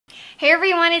Hey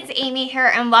everyone, it's Amy here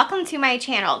and welcome to my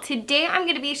channel. Today I'm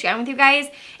going to be sharing with you guys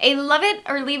a love it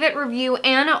or leave it review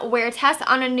and wear test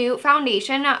on a new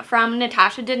foundation from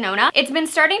Natasha Denona. It's been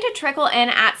starting to trickle in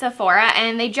at Sephora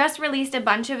and they just released a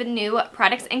bunch of new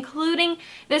products including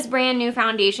this brand new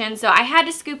foundation, so I had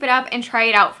to scoop it up and try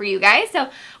it out for you guys. So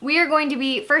we are going to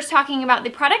be first talking about the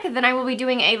product, and then I will be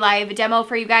doing a live demo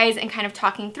for you guys and kind of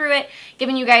talking through it,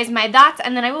 giving you guys my thoughts,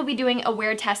 and then I will be doing a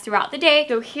wear test throughout the day.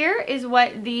 So here is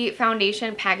what the foundation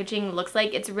packaging looks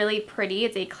like. It's really pretty.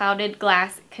 It's a clouded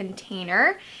glass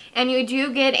container and you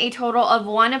do get a total of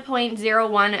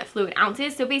 1.01 fluid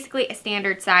ounces, so basically a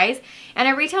standard size, and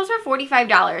it retails for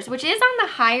 $45, which is on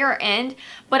the higher end,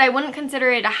 but I wouldn't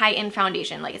consider it a high-end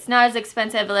foundation. Like, it's not as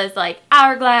expensive as like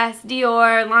Hourglass,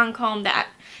 Dior, Lancome, that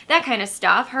kind of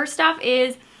stuff. Her stuff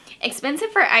is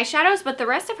expensive for eyeshadows, but the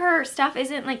rest of her stuff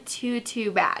isn't like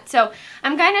too bad. So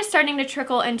I'm kind of starting to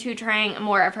trickle into trying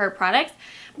more of her products,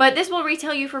 but this will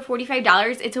retail you for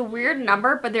 $45. It's a weird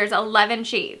number, but there's 11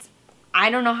 shades. I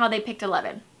don't know how they picked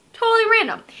 11. Totally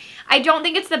random. I don't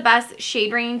think it's the best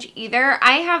shade range either.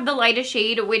 I have the lightest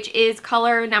shade, which is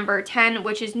color number 10,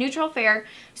 which is neutral fair,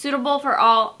 suitable for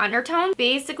all undertones.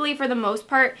 Basically, for the most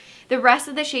part, the rest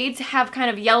of the shades have kind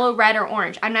of yellow, red, or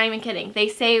orange. I'm not even kidding. They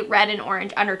say red and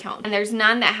orange undertone. And there's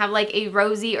none that have like a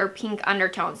rosy or pink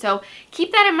undertone. So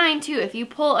keep that in mind too. If you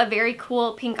pull a very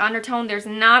cool pink undertone, there's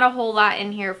not a whole lot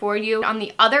in here for you. On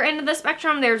the other end of the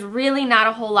spectrum, there's really not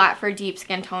a whole lot for deep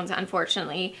skin tones,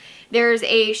 unfortunately. There's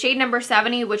a shade number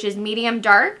 70, which is medium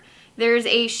dark. There's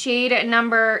a shade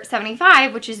number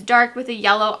 75, which is dark with a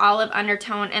yellow olive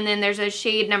undertone. And then there's a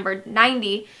shade number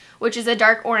 90, which is a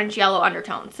dark orange yellow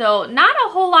undertone. So not a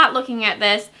whole lot looking at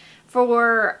this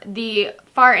for the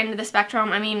far end of the spectrum.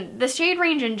 I mean, the shade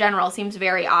range in general seems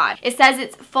very odd. It says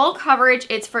it's full coverage.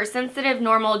 It's for sensitive,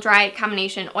 normal, dry,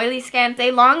 combination, oily skin. It's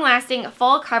a long-lasting,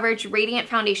 full coverage, radiant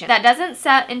foundation that doesn't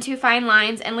set into fine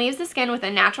lines and leaves the skin with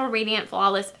a natural, radiant,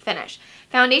 flawless finish.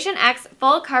 Foundation X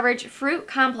Full Coverage Fruit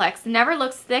Complex never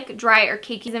looks thick, dry, or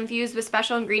cakey. It's infused with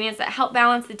special ingredients that help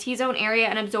balance the T-zone area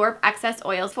and absorb excess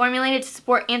oils. Formulated to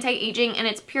support anti-aging, and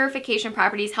its purification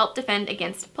properties help defend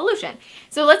against pollution.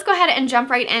 So let's go ahead and jump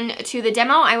right into the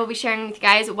demo. I will be sharing with you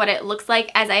guys what it looks like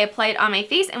as I apply it on my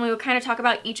face, and we will kind of talk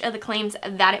about each of the claims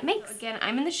that it makes. Again,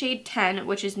 I'm in the shade 10,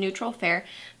 which is neutral fair.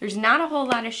 There's not a whole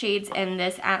lot of shades in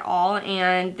this at all,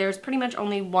 and there's pretty much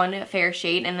only one fair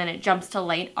shade, and then it jumps to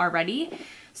light already.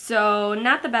 So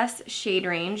not the best shade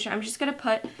range. I'm just going to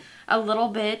put a little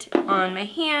bit on my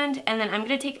hand, and then I'm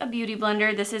going to take a beauty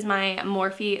blender. This is my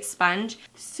Morphe sponge.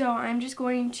 So I'm just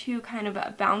going to kind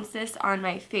of bounce this on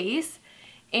my face.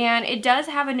 And it does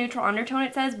have a neutral undertone,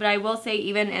 it says, but I will say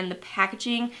even in the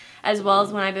packaging as well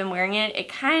as when I've been wearing it, it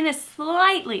kind of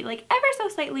slightly, like ever so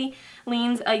slightly,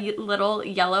 leans a little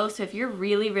yellow. So if you're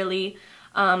really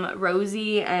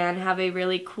rosy and have a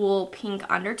really cool pink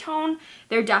undertone,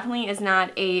 there definitely is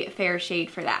not a fair shade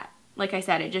for that. Like I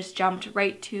said, it just jumped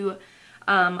right to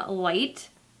light.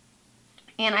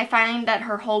 And I find that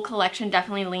her whole collection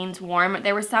definitely leans warm.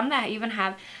 There were some that even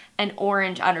have an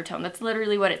orange undertone. That's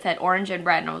literally what it said, orange and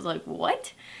red, and I was like,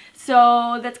 what?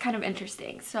 So that's kind of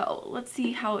interesting. So let's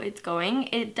see how it's going.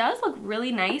 It does look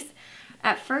really nice.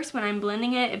 At first when I'm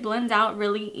blending it, it blends out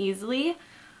really easily.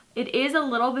 It is a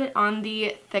little bit on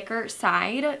the thicker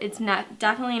side. It's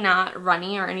definitely not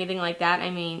runny or anything like that. I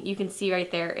mean, you can see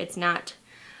right there, it's not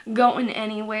going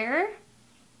anywhere.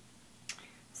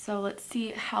 So let's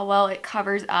see how well it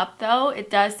covers up though. It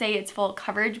does say it's full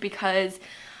coverage because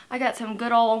I got some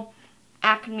good old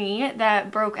acne that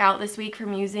broke out this week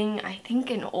from using, I think,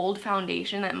 an old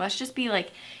foundation that must just be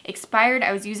like expired.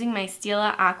 I was using my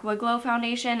Stila Aqua Glow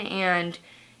foundation and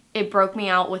it broke me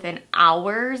out within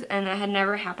hours, and that had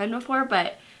never happened before,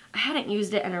 but I hadn't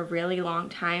used it in a really long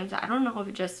time, so I don't know if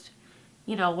it just,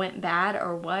 you know, went bad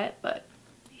or what, but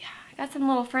yeah, I got some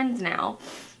little friends now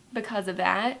because of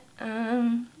that.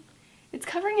 It's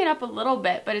covering it up a little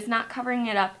bit, but it's not covering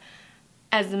it up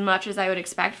as much as I would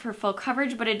expect for full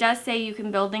coverage, but it does say you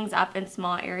can build things up in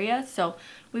small areas, so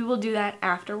we will do that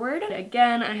afterward.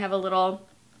 Again, I have a little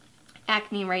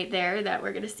acne right there that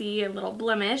we're going to see, a little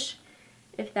blemish.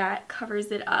 If that covers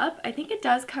it up. I think it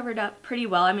does cover it up pretty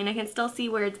well. I mean, I can still see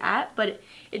where it's at, but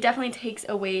it definitely takes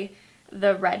away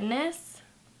the redness.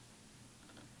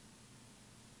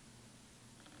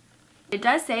 It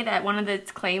does say that one of its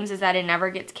claims is that it never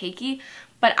gets cakey,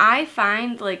 but I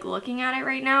find, like, looking at it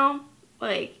right now,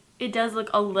 like, it does look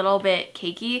a little bit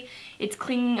cakey. It's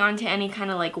clinging onto any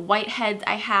kind of like whiteheads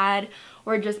I had,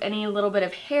 or just any little bit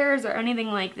of hairs or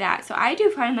anything like that. So I do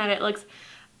find that it looks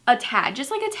a tad,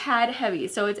 just like a tad heavy.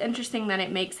 So it's interesting that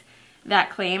it makes that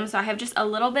claim. So I have just a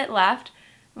little bit left.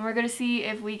 And we're going to see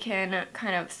if we can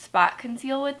kind of spot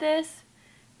conceal with this.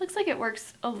 Looks like it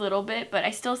works a little bit, but I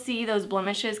still see those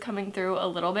blemishes coming through a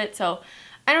little bit, so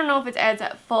I don't know if it's as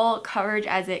full coverage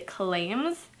as it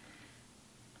claims,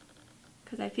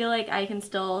 because I feel like I can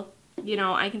still, you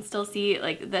know, I can still see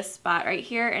like this spot right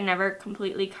here and never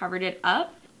completely covered it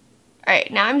up.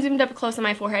 Alright, now I'm zoomed up close on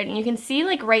my forehead, and you can see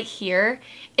like right here,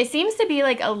 it seems to be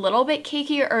like a little bit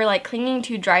cakey or like clinging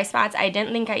to dry spots I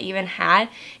didn't think I even had.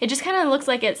 It just kind of looks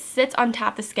like it sits on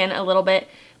top of the skin a little bit.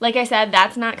 Like I said,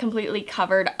 that's not completely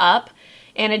covered up,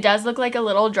 and it does look like a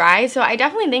little dry. So I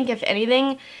definitely think, if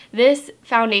anything, this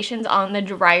foundation's on the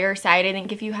drier side. I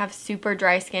think if you have super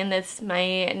dry skin, this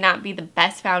might not be the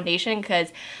best foundation,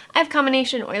 because I have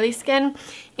combination oily skin,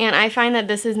 and I find that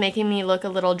this is making me look a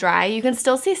little dry. You can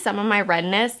still see some of my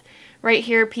redness right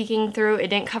here peeking through. It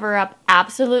didn't cover up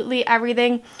absolutely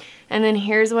everything. And then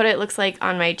here's what it looks like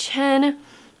on my chin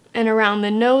and around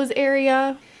the nose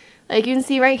area. Like you can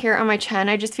see right here on my chin,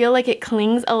 I just feel like it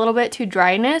clings a little bit to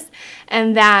dryness,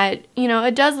 and that, you know,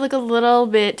 it does look a little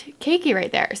bit cakey right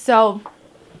there. So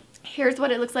here's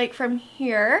what it looks like from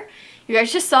here. You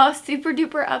guys just saw super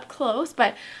duper up close,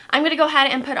 but I'm going to go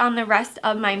ahead and put on the rest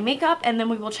of my makeup, and then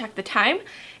we will check the time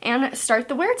and start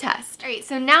the wear test. Alright,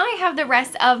 so now I have the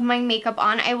rest of my makeup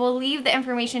on. I will leave the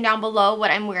information down below what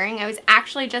I'm wearing. I was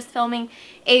actually just filming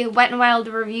a Wet n Wild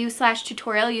review /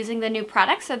 tutorial using the new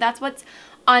product, so that's what's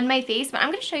on my face, but I'm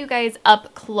going to show you guys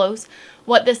up close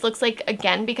what this looks like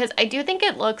again, because I do think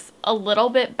it looks a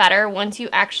little bit better once you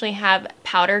actually have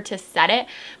powder to set it,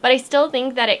 but I still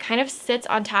think that it kind of sits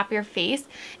on top of your face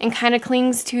and kind of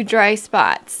clings to dry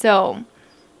spots. So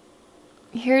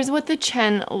here's what the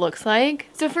chin looks like.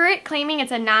 So for it claiming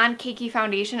it's a non-cakey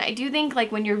foundation, I do think like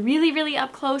when you're really, really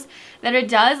up close that it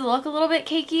does look a little bit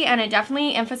cakey, and it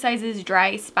definitely emphasizes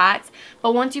dry spots.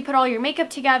 But once you put all your makeup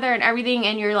together and everything,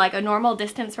 and you're like a normal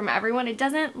distance from everyone, it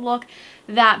doesn't look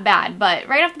that bad. But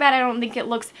right off the bat, I don't think it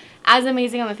looks as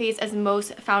amazing on the face as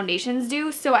most foundations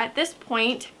do. So at this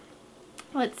point,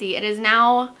 let's see, it is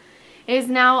now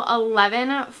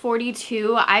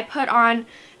 11:42. I put on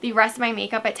the rest of my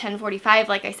makeup at 10:45.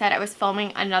 Like I said, I was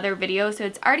filming another video, so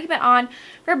it's already been on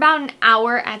for about an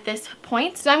hour at this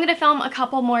point. So I'm going to film a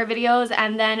couple more videos,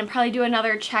 and then probably do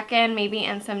another check-in, maybe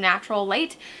in some natural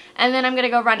light. And then I'm going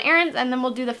to go run errands, and then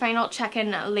we'll do the final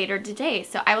check-in later today.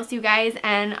 So I will see you guys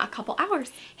in a couple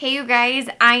hours. Hey you guys,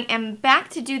 I am back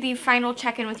to do the final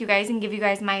check-in with you guys and give you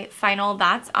guys my final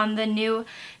thoughts on the new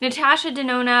Natasha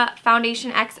Denona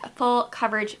Foundation X Full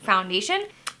Coverage Foundation.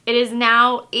 It is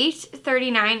now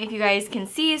 8:39 if you guys can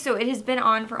see, so it has been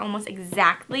on for almost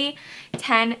exactly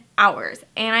 10 hours.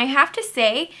 And I have to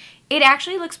say, it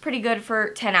actually looks pretty good for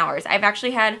 10 hours. I've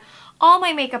actually had all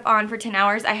my makeup on for 10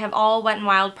 hours. I have all Wet n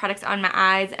Wild products on my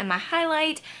eyes and my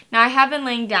highlight. Now I have been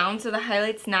laying down, so the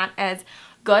highlight's not as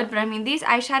good, but I mean, these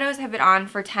eyeshadows have been on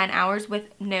for 10 hours with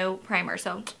no primer,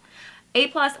 so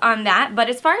A+ on that. But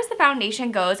as far as the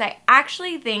foundation goes, I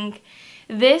actually think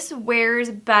this wears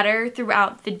better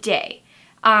throughout the day.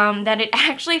 That it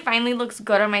actually finally looks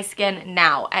good on my skin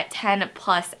now at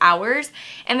 10+ hours.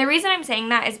 And the reason I'm saying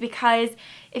that is because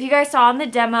if you guys saw in the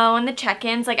demo and the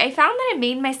check-ins, like I found that it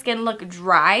made my skin look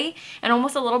dry and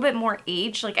almost a little bit more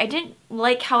aged. Like I didn't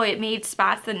like how it made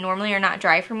spots that normally are not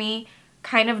dry for me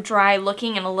kind of dry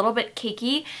looking and a little bit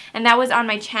cakey, and that was on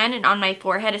my chin and on my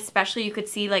forehead especially. You could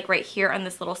see like right here on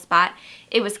this little spot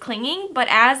it was clinging, but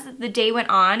as the day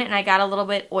went on and I got a little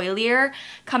bit oilier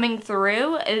coming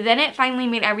through, then it finally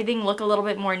made everything look a little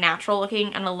bit more natural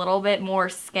looking and a little bit more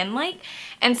skin-like.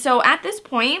 And so at this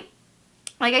point,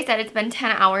 like I said, it's been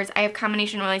 10 hours. I have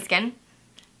combination oily skin.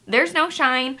 There's no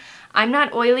shine. I'm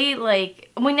not oily.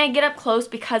 Like when I get up close,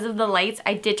 because of the lights,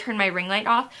 I did turn my ring light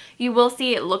off. You will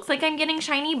see it looks like I'm getting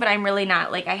shiny, but I'm really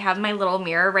not. Like I have my little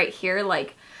mirror right here.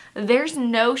 Like there's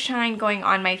no shine going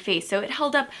on my face. So it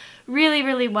held up really,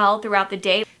 really well throughout the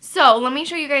day. So let me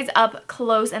show you guys up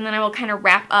close, and then I will kind of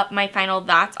wrap up my final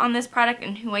thoughts on this product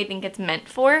and who I think it's meant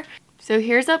for. So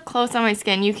here's up close on my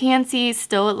skin. You can see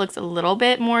still it looks a little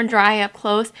bit more dry up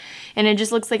close, and it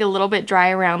just looks like a little bit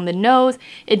dry around the nose.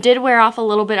 It did wear off a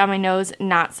little bit on my nose,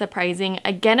 not surprising.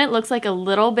 Again, it looks like a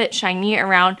little bit shiny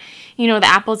around, you know, the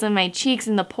apples in my cheeks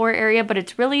and the pore area, but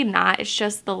it's really not. It's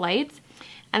just the lights.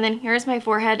 And then here's my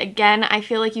forehead. Again, I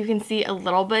feel like you can see a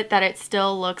little bit that it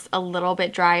still looks a little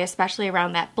bit dry, especially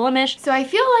around that blemish. So I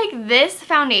feel like this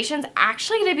foundation's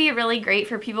actually going to be really great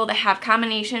for people that have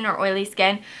combination or oily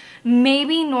skin.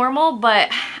 Maybe normal, but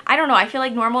I don't know. I feel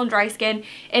like normal and dry skin,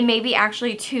 it may be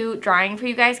actually too drying for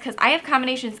you guys, because I have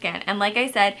combination skin. And like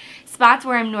I said, spots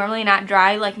where I'm normally not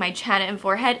dry, like my chin and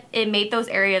forehead, it made those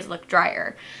areas look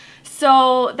drier.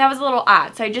 So that was a little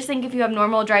odd. So I just think if you have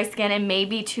normal dry skin, it may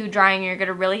be too dry and you're going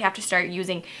to really have to start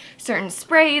using certain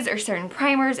sprays or certain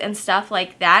primers and stuff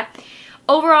like that.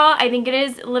 Overall, I think it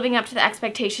is living up to the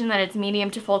expectation that it's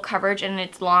medium to full coverage and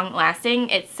it's long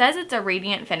lasting. It says it's a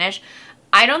radiant finish.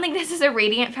 I don't think this is a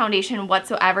radiant foundation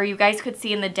whatsoever. You guys could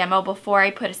see in the demo before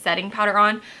I put a setting powder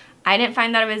on, I didn't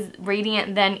find that it was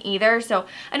radiant then either, so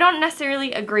I don't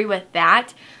necessarily agree with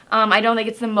that. I don't think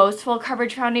it's the most full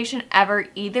coverage foundation ever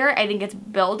either. I think it's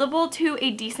buildable to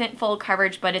a decent full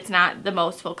coverage, but it's not the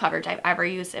most full coverage I've ever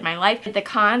used in my life. The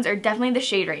cons are definitely the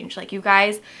shade range. Like, you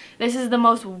guys, this is the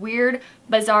most weird,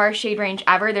 bizarre shade range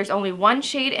ever. There's only one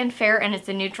shade in fair and it's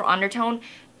a neutral undertone.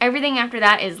 Everything after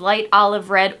that is light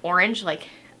olive, red, orange. Like,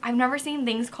 I've never seen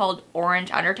things called orange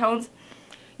undertones.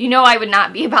 You know I would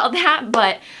not be about that,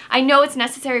 but I know it's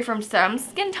necessary from some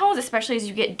skin tones, especially as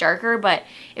you get darker, but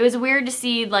it was weird to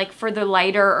see, like, for the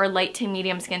lighter or light to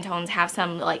medium skin tones have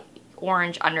some, like,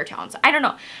 orange undertones. I don't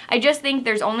know. I just think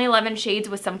there's only 11 shades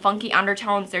with some funky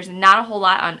undertones. There's not a whole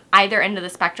lot on either end of the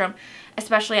spectrum.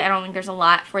 Especially, I don't think there's a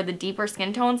lot for the deeper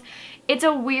skin tones. It's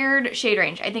a weird shade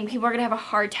range. I think people are going to have a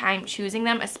hard time choosing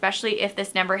them, especially if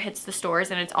this never hits the stores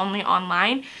and it's only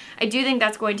online. I do think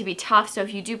that's going to be tough, so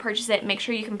if you do purchase it, make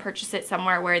sure you can purchase it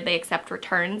somewhere where they accept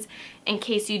returns in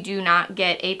case you do not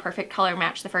get a perfect color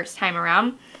match the first time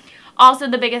around. Also,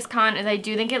 the biggest con is I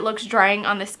do think it looks drying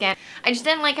on the skin. I just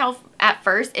didn't like how at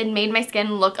first it made my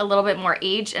skin look a little bit more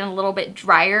aged and a little bit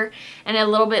drier and a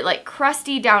little bit like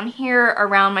crusty down here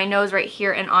around my nose right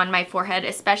here and on my forehead,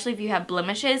 especially if you have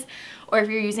blemishes or if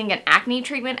you're using an acne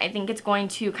treatment. I think it's going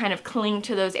to kind of cling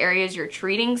to those areas you're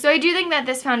treating. So I do think that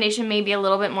this foundation may be a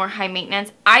little bit more high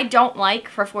maintenance. I don't like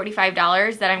for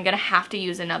 $45 that I'm going to have to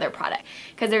use another product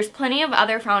because there's plenty of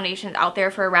other foundations out there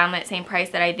for around that same price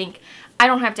that I think I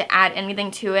don't have to add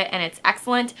anything to it and it's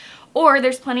excellent. Or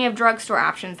there's plenty of drugstore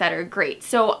options that are great.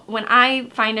 So when I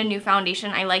find a new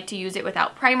foundation, I like to use it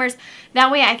without primers.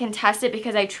 That way I can test it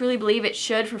because I truly believe it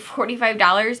should, for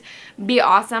 $45, be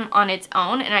awesome on its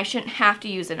own and I shouldn't have to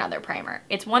use another primer.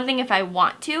 It's one thing if I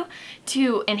want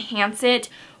to enhance it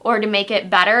or to make it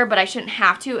better, but I shouldn't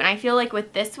have to. And I feel like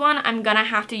with this one, I'm gonna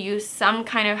have to use some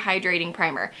kind of hydrating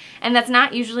primer. And that's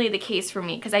not usually the case for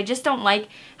me because I just don't like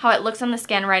how it looks on the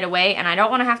skin right away, and I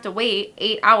don't wanna have to wait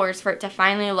 8 hours for it to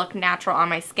finally look natural on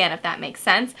my skin, if that makes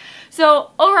sense. So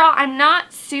overall, I'm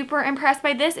not super impressed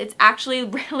by this. It's actually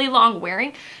really long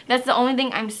wearing. That's the only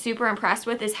thing I'm super impressed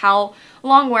with, is how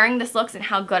long wearing this looks and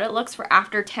how good it looks for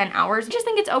after 10 hours. I just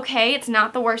think it's okay. It's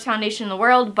not the worst foundation in the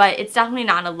world, but it's definitely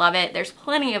not a love it. There's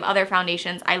plenty of other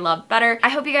foundations I love better. I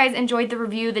hope you guys enjoyed the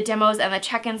review, the demos, and the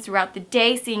check-ins throughout the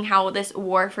day, seeing how this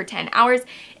wore for 10 hours.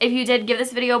 If you did, give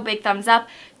this video a big thumbs up.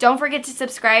 Don't forget to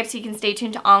subscribe so you can stay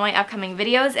tuned to all my upcoming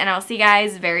videos, and I'll see you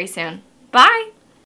guys very soon. Bye!